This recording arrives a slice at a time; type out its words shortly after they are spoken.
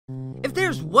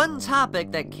there's one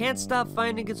topic that can't stop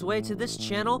finding its way to this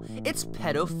channel, it's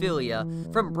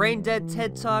pedophilia. From brain-dead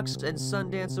TED Talks and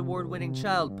Sundance Award-winning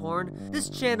child porn, this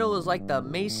channel is like the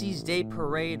Macy's Day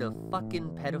Parade of fucking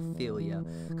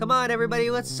pedophilia. Come on, everybody,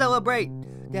 let's celebrate!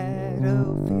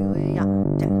 Pedophilia.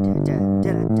 Da, da, da,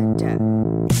 da, da, da.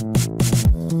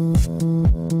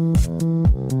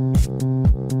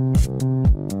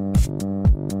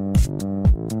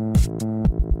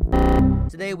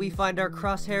 Today we find our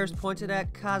crosshairs pointed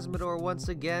at Cosmodore once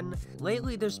again.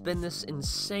 Lately there's been this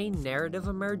insane narrative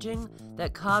emerging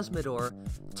that Cosmodore,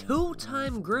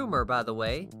 two-time groomer by the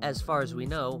way, as far as we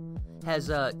know,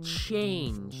 has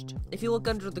changed. If you look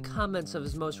under the comments of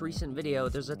his most recent video,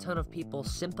 there's a ton of people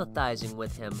sympathizing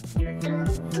with him.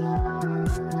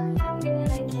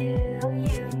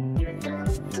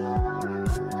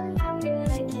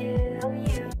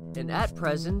 And at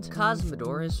present,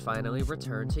 Cosmodore has finally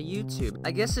returned to YouTube.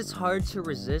 I guess it's hard to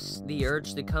resist the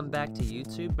urge to come back to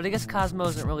YouTube, but I guess Cosmo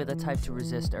isn't really the type to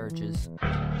resist urges.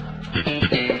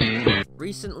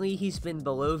 Recently, he's been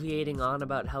bloviating on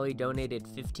about how he donated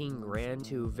 15 grand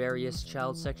to various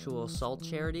child sexual assault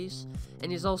charities,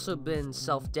 and he's also been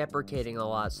self-deprecating a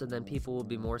lot, so then people will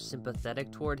be more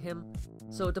sympathetic toward him.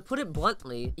 So to put it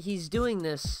bluntly, he's doing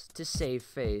this to save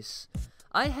face.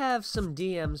 I have some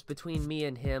DMs between me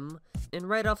and him, and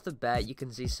right off the bat you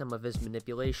can see some of his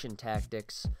manipulation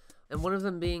tactics. And one of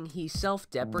them being he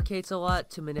self-deprecates a lot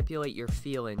to manipulate your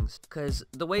feelings. Because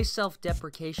the way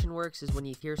self-deprecation works is when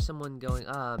you hear someone going,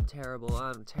 I'm terrible,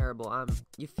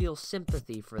 you feel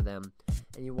sympathy for them,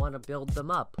 and you want to build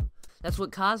them up. That's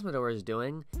what Cosmodore is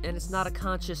doing, and it's not a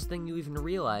conscious thing you even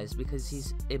realize because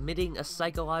he's emitting a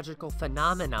psychological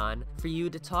phenomenon for you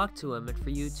to talk to him and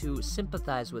for you to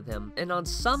sympathize with him. And on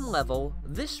some level,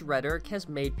 this rhetoric has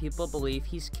made people believe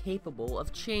he's capable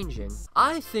of changing.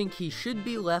 I think he should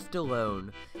be left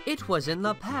alone. It was in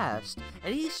the past,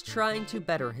 and he's trying to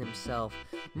better himself.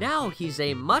 Now he's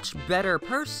a much better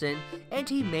person, and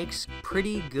he makes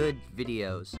pretty good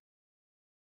videos.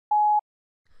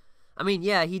 I mean,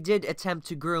 yeah, he did attempt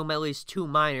to groom at least 2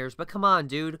 minors, but come on,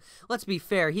 dude. Let's be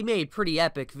fair, he made pretty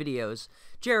epic videos.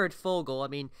 Jared Fogle, I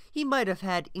mean, he might have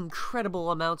had incredible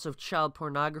amounts of child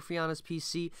pornography on his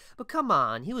PC, but come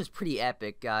on, he was pretty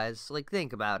epic, guys. Like,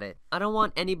 think about it. I don't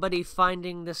want anybody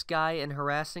finding this guy and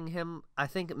harassing him. I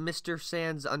think Mr.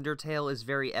 Sand's Undertale is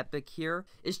very epic here.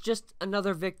 It's just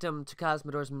another victim to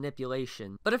Cosmodore's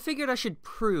manipulation. But I figured I should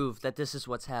prove that this is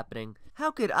what's happening. How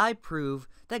could I prove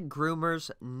that groomers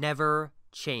never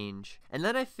change? And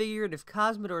then I figured if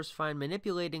Cosmodore's fine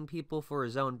manipulating people for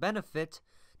his own benefit,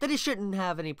 that he shouldn't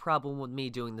have any problem with me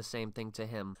doing the same thing to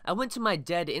him. I went to my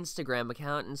dead Instagram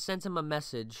account and sent him a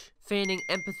message, feigning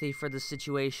empathy for the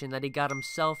situation that he got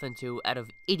himself into out of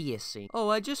idiocy. Oh,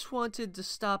 I just wanted to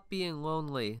stop being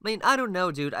lonely. I mean, I don't know,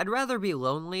 dude. I'd rather be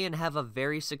lonely and have a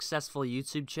very successful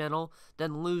YouTube channel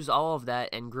than lose all of that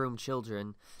and groom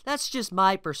children. That's just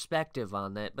my perspective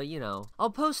on it, but you know.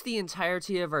 I'll post the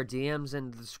entirety of our DMs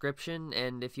in the description,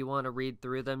 and if you want to read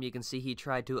through them, you can see he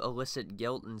tried to elicit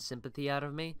guilt and sympathy out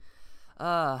of me.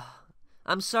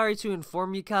 I'm sorry to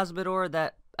inform you, Cosmodore,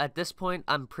 that at this point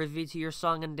I'm privy to your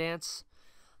song and dance.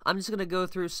 I'm just gonna go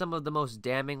through some of the most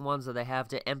damning ones that I have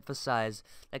to emphasize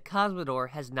that Cosmodore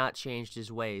has not changed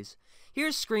his ways.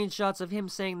 Here's screenshots of him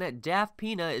saying that Daft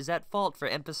Pina is at fault for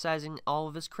emphasizing all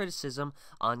of his criticism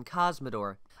on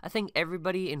Cosmodore. I think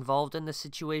everybody involved in the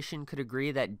situation could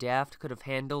agree that Daft could have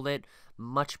handled it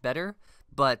much better,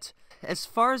 but as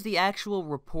far as the actual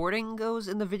reporting goes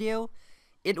in the video,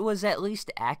 it was at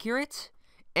least accurate,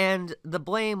 and the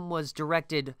blame was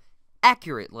directed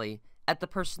accurately at the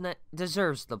person that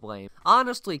deserves the blame.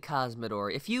 Honestly,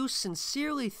 Cosmodore, if you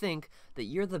sincerely think that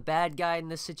you're the bad guy in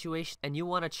this situation and you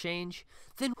want to change,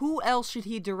 then who else should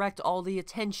he direct all the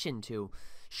attention to?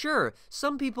 Sure,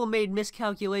 some people made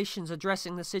miscalculations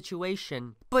addressing the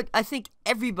situation, but I think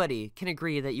everybody can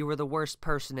agree that you were the worst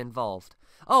person involved.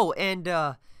 Oh, and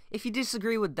if you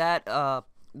disagree with that,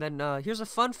 then here's a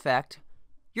fun fact.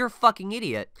 You're a fucking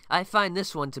idiot. I find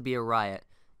this one to be a riot.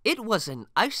 It was an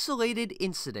isolated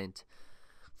incident.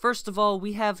 First of all,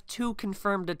 we have 2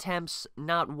 confirmed attempts,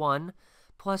 not 1.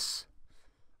 Plus,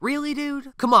 really,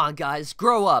 dude? Come on, guys,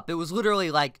 grow up. It was literally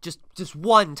like just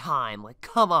one time. Like,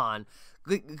 come on.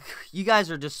 You guys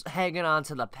are just hanging on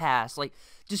to the past. Like,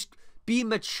 just be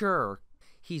mature.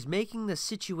 He's making the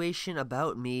situation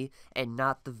about me and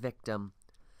not the victim.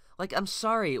 Like, I'm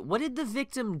sorry, what did the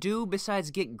victim do besides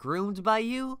get groomed by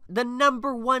you? The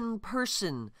 #1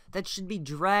 person that should be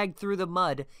dragged through the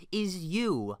mud is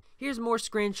you. Here's more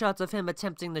screenshots of him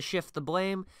attempting to shift the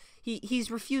blame. He's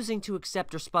refusing to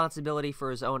accept responsibility for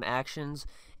his own actions,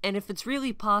 and if it's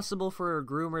really possible for a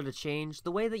groomer to change,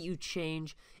 the way that you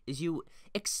change is you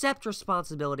accept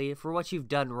responsibility for what you've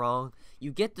done wrong,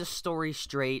 you get the story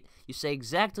straight, you say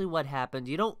exactly what happened,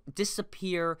 you don't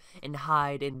disappear and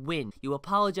hide and win. You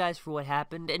apologize for what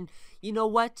happened, and you know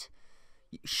what?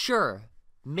 Sure,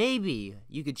 maybe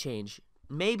you could change.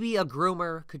 Maybe a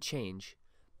groomer could change.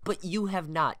 But you have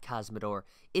not, Cosmodore.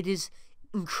 It is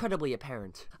incredibly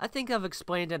apparent. I think I've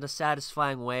explained in a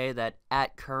satisfying way that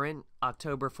at current,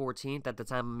 October 14th, at the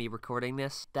time of me recording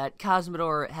this, that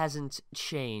Cosmodore hasn't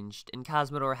changed, and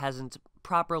Cosmodore hasn't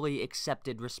properly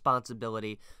accepted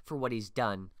responsibility for what he's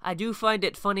done. I do find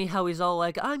it funny how he's all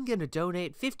like, I'm gonna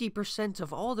donate 50%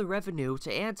 of all the revenue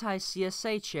to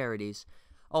anti-CSA charities.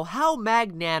 Oh, how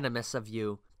magnanimous of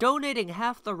you. Donating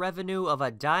half the revenue of a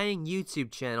dying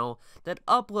YouTube channel that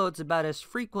uploads about as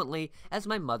frequently as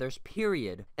my mother's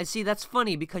period. And see, that's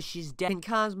funny because she's dead. Can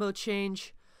Cosmo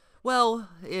change? Well,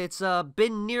 it's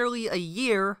been nearly a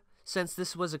year since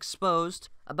this was exposed.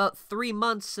 About 3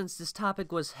 months since this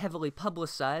topic was heavily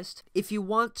publicized. If you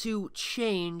want to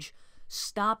change,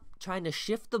 stop trying to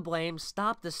shift the blame,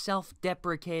 stop the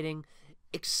self-deprecating,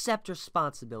 accept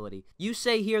responsibility. You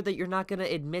say here that you're not going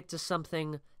to admit to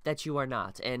something that you are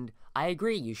not, and I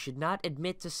agree, you should not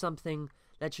admit to something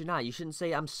that you're not. You shouldn't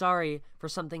say, I'm sorry for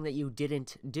something that you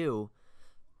didn't do,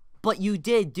 but you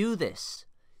did do this.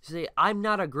 You say, I'm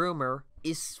not a groomer,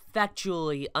 is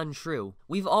factually untrue.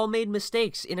 We've all made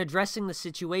mistakes in addressing the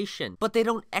situation, but they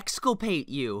don't exculpate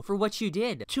you for what you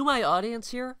did. To my audience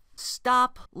here,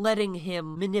 stop letting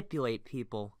him manipulate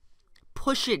people.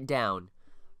 Push it down.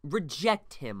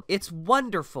 Reject him. It's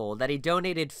wonderful that he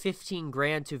donated 15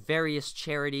 grand to various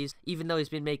charities, even though he's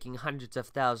been making hundreds of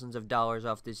thousands of dollars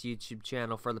off this YouTube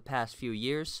channel for the past few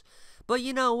years. But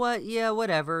you know what? Yeah,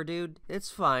 whatever, dude.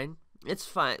 It's fine. It's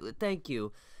fine. Thank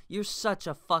you. You're such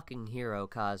a fucking hero,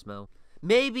 Cosmo.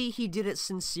 Maybe he did it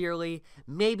sincerely.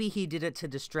 Maybe he did it to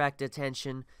distract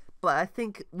attention. But I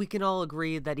think we can all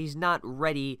agree that he's not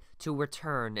ready to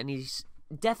return, and he's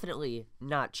definitely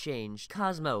not changed.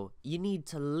 Cosmo, you need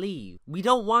to leave. We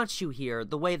don't want you here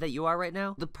the way that you are right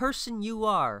now. The person you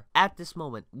are at this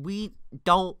moment, we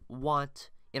don't want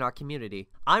in our community.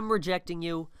 I'm rejecting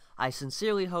you. I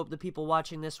sincerely hope the people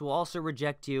watching this will also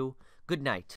reject you. Good night.